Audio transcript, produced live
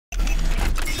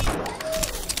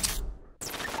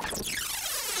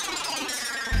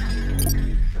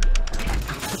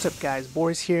What's up guys,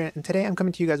 Boris here, and today I'm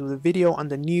coming to you guys with a video on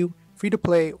the new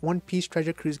free-to-play One Piece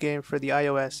Treasure Cruise game for the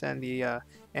iOS and the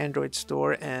Android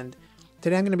store. And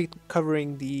today I'm going to be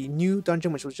covering the new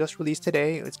dungeon which was just released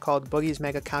today. It's called Buggy's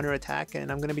Mega Counterattack,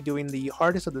 and I'm going to be doing the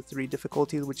hardest of the three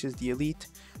difficulties, which is the Elite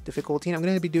difficulty, and I'm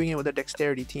going to be doing it with a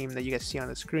dexterity team that you guys see on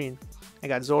the screen. I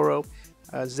got Zoro,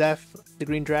 Zeph, the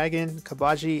Green Dragon,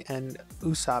 Kabaji, and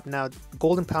Usopp. Now,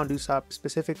 Golden Pound Usopp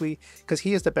specifically, because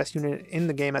he is the best unit in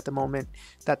the game at the moment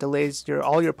that delays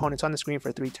all your opponents on the screen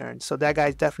for 3 turns. So that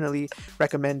guy's definitely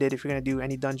recommended if you're going to do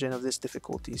any dungeon of this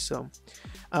difficulty. So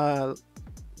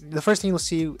the first thing you'll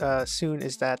see soon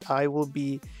is that I will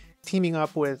be teaming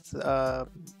up with a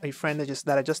friend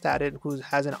that I just added who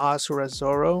has an Asura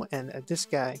Zoro, and this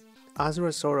guy,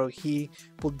 Asura Zoro, he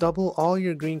will double all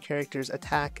your green characters'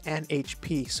 attack and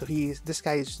HP. So this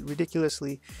guy is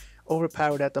ridiculously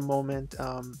overpowered at the moment.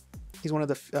 He's one of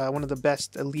the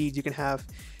best leads you can have,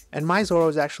 and my Zoro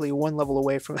is actually 1 level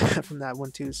away from from that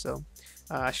one too. So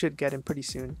I should get him pretty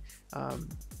soon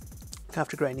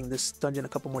after grinding this dungeon a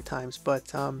couple more times.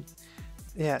 But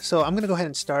yeah, so I'm gonna go ahead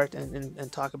and start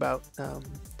and talk about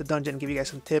the dungeon and give you guys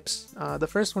some tips. The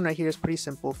first one right here is pretty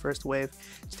simple. First wave,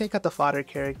 just take out the fodder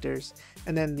characters,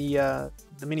 and then the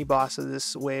mini boss of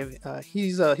this wave,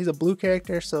 he's a blue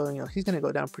character, so he's gonna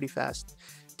go down pretty fast.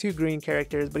 2 green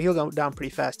characters, but he'll go down pretty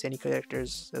fast to any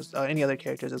any other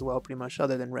characters as well, pretty much,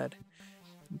 other than red.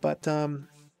 But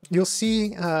you'll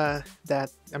see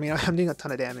that I'm doing a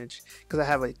ton of damage because I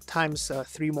have a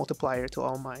 ×3 multiplier to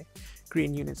all my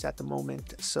green units at the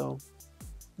moment. So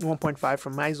 1.5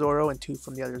 from my Zoro and 2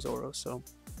 from the other Zoro. So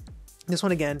this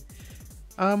one again,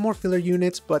 more filler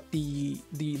units, but the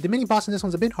mini boss in this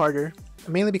one's a bit harder,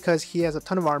 mainly because he has a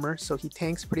ton of armor, so he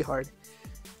tanks pretty hard,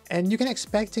 and you can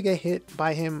expect to get hit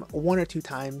by him 1 or 2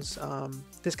 times.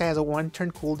 This guy has a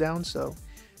 1-turn cooldown, so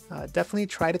definitely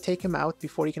try to take him out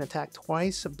before he can attack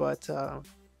twice. But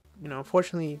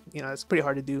unfortunately, it's pretty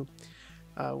hard to do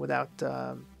without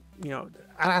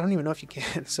I don't even know if you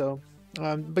can. So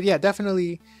but yeah,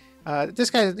 definitely this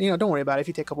guy, don't worry about it. If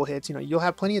you take a couple hits, you'll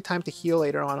have plenty of time to heal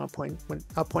later on. I'll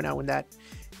point out when that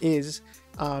is.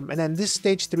 And then this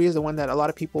stage 3 is the one that a lot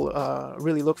of people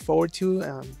really look forward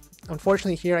to.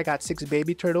 Unfortunately here I got 6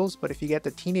 baby turtles, but if you get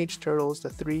the teenage turtles, the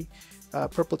 3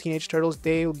 purple teenage turtles,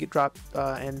 they will get dropped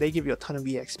and they give you a ton of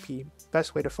EXP.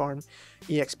 Best way to farm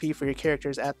EXP for your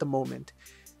characters at the moment.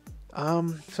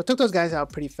 So I took those guys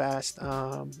out pretty fast,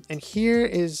 and here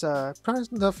is probably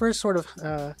the first sort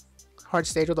of hard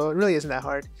stage, although it really isn't that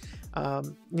hard.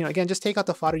 Again, just take out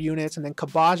the fodder units, and then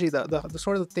Kabaji, the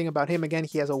sort of thing about him, again,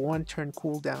 he has a 1-turn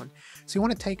cooldown, so you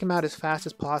want to take him out as fast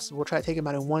as possible. Try to take him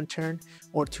out in 1 turn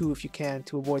or 2 if you can,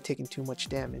 to avoid taking too much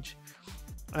damage.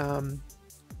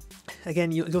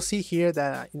 Again, you'll see here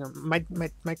that my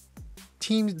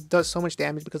team does so much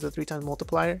damage because of the 3 times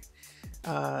multiplier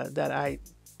that I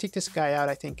take this guy out,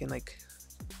 I think, and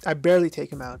I barely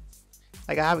take him out.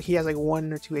 He has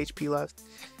 1 or 2 HP left,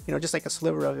 just like a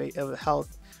sliver of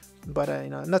health. But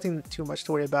nothing too much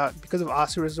to worry about. Because of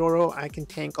Asura Zoro, I can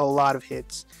tank a lot of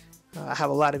hits. I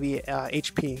have a lot of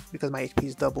HP because my HP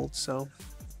is doubled. So,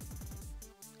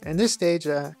 and this stage,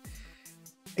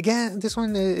 again, this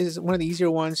one is one of the easier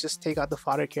ones. Just take out the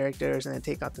fodder characters and then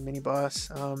take out the mini boss.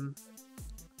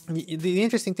 The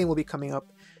interesting thing will be coming up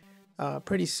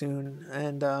pretty soon,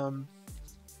 and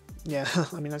yeah,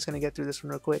 I'm just gonna get through this one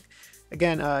real quick.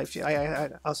 Again,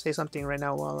 I'll say something right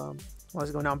now while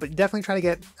it's going on, but definitely try to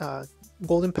get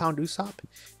Golden Pound Usopp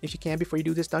if you can before you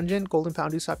do this dungeon. Golden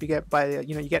Pound Usopp you get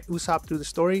you get Usopp through the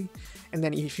story, and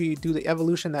then if you do the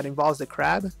evolution that involves the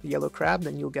crab, the yellow crab,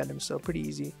 then you'll get him. So pretty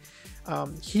easy.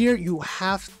 Here you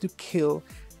have to kill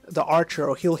the archer,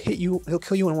 or he'll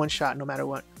kill you in 1 shot no matter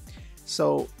what.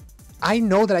 So I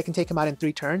know that I can take him out in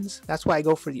 3 turns. That's why I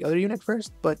go for the other unit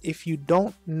first. But if you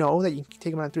don't know that you can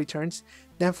take him out in 3 turns,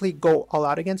 definitely go all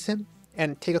out against him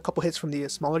and take a couple hits from the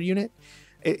smaller unit.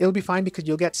 It'll be fine because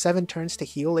you'll get 7 turns to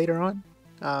heal later on.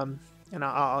 And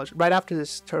I'll right after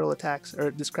this turtle attacks,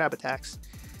 or this crab attacks,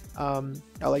 I'll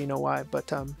let you know why.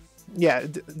 But yeah,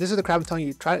 this is the crab I'm telling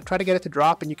you. Try to get it to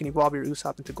drop, and you can evolve your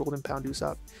Usopp into Golden Pound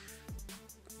Usopp.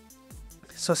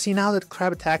 So see, now that the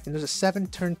crab attacked, and there's a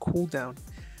 7-turn cooldown.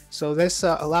 So this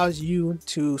allows you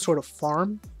to sort of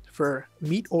farm for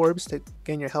meat orbs to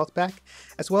gain your health back,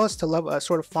 as well as to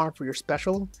sort of farm for your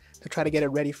special to try to get it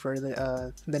ready for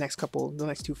the next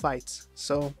 2 fights.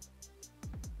 So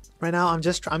right now I'm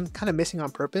kind of missing on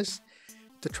purpose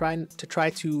to try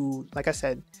to, like I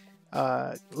said,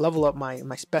 level up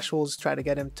my specials, try to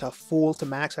get them to full to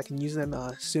max so I can use them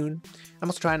soon. I'm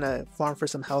also trying to farm for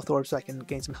some health orbs so I can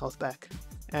gain some health back.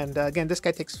 And again, this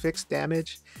guy takes fixed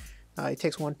damage. It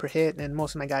takes 1 per hit, and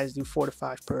most of my guys do 4 to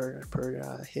 5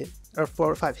 per hit, or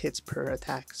 4 or 5 hits per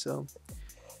attack. So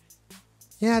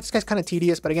yeah, this guy's kind of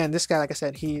tedious, but again, this guy, like I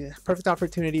said, he's a perfect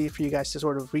opportunity for you guys to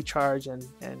sort of recharge and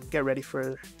get ready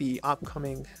for the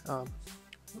upcoming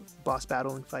boss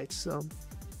battle and fights. So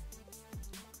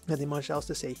nothing much else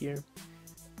to say here.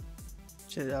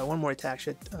 One more attack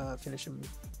should finish him.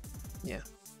 Yeah.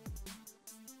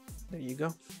 There you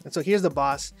go. And so here's the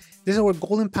boss. This is where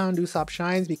Golden Pound Usopp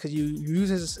shines, because you use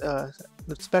his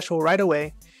special right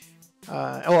away.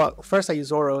 Well, first I use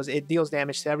Zoro's. It deals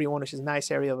damage to everyone, which is a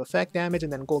nice area of effect damage,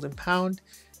 and then Golden Pound.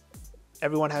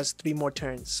 Everyone has 3 more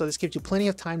turns, so this gives you plenty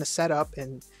of time to set up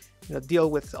and deal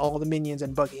with all the minions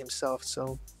and Buggy himself.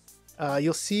 So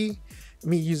you'll see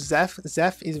me use Zeph.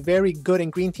 Zeph is very good in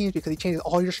green teams because he changes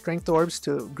all your strength orbs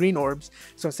to green orbs.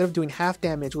 So instead of doing half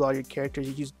damage with all your characters,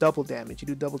 you use double damage. You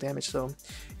do double damage. So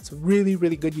it's a really,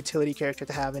 really good utility character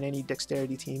to have in any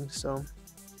dexterity team. So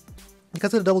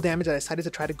because of the double damage, I decided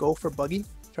to try to go for Buggy,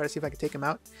 try to see if I could take him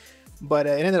out. But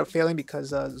it ended up failing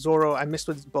because Zoro, I missed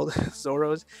with both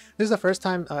Zoros. This is the first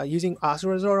time using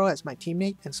Asura Zoro as my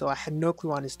teammate, and so I had no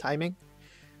clue on his timing.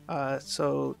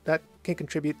 So that can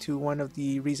contribute to one of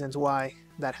the reasons why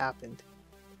that happened.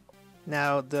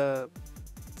 Now the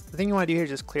thing you want to do here is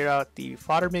just clear out the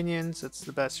fodder minions. It's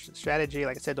the best strategy.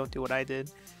 Like I said, don't do what I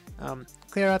did.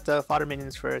 Clear out the fodder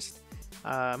minions first.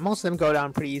 Most of them go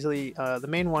down pretty easily. The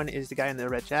main one is the guy in the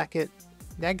red jacket.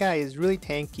 That guy is really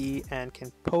tanky and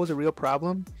can pose a real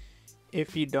problem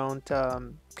if you don't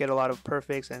get a lot of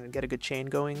perfects and get a good chain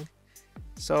going.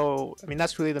 So I mean,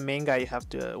 that's really the main guy you have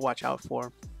to watch out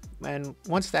for. And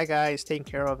once that guy is taken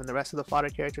care of and the rest of the fodder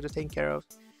characters are taken care of,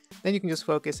 then you can just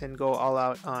focus and go all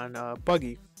out on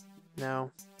Buggy.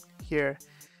 Now here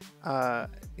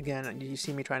again, you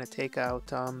see me trying to take out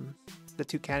the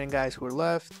 2 cannon guys who are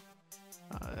left.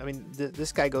 I mean,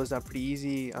 this guy goes down pretty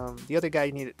easy. The other guy,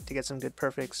 you need to get some good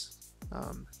perfects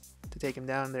to take him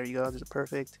down. There you go, there's a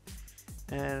perfect.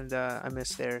 And I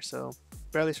missed there, so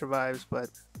barely survives.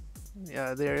 But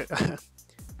yeah, there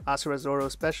Asura Zoro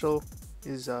special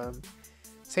is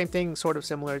same thing, sort of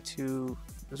similar to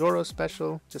Zoro's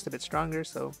special, just a bit stronger.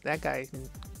 So that guy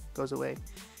goes away.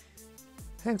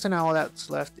 And so now all that's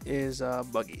left is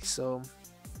Buggy. So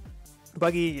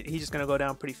Buggy, he's just gonna go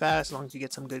down pretty fast as long as you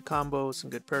get some good combos, some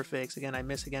good perfects. Again, I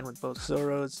miss again with both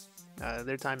Zoros.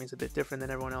 Their timing's a bit different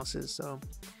than everyone else's. So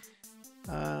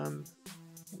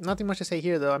nothing much to say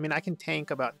here though. I mean, I can tank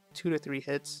about 2 to 3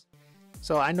 hits.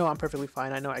 So I know I'm perfectly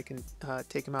fine. I know I can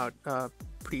take him out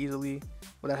pretty easily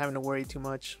without having to worry too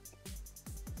much.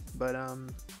 But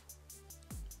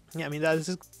yeah, I mean, this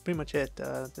is pretty much it.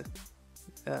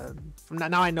 From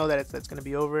now I know that it's going to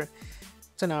be over.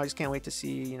 So now I just can't wait to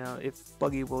see, if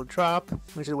Buggy will drop,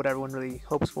 which is what everyone really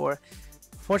hopes for.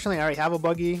 Fortunately, I already have a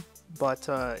Buggy, but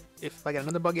if I get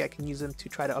another Buggy, I can use them to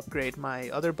try to upgrade my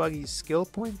other Buggy's skill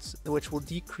points, which will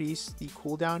decrease the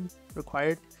cooldown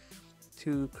required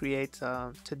to create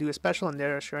to do a special. And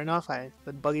there, sure enough,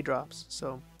 the Buggy drops.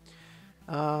 So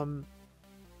I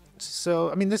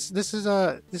mean, this is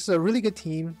a really good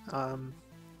team.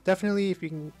 Definitely, if you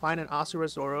can find an Asura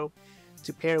Zoro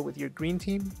to pair with your green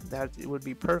team, that it would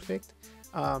be perfect.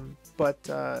 But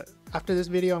after this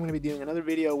video, I'm going to be doing another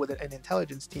video with an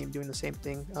intelligence team doing the same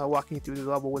thing, walking you through the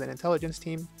level with an intelligence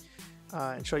team,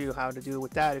 and show you how to do it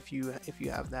with that if you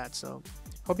have that. So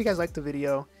hope you guys liked the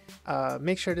video.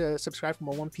 Make sure to subscribe for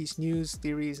more One Piece news,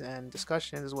 theories, and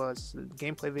discussions, as well as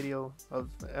gameplay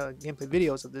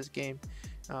videos of this game,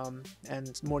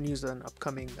 and more news on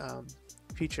upcoming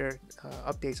future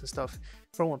updates and stuff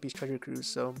for One Piece Treasure Cruise.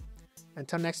 So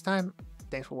until next time,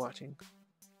 thanks for watching.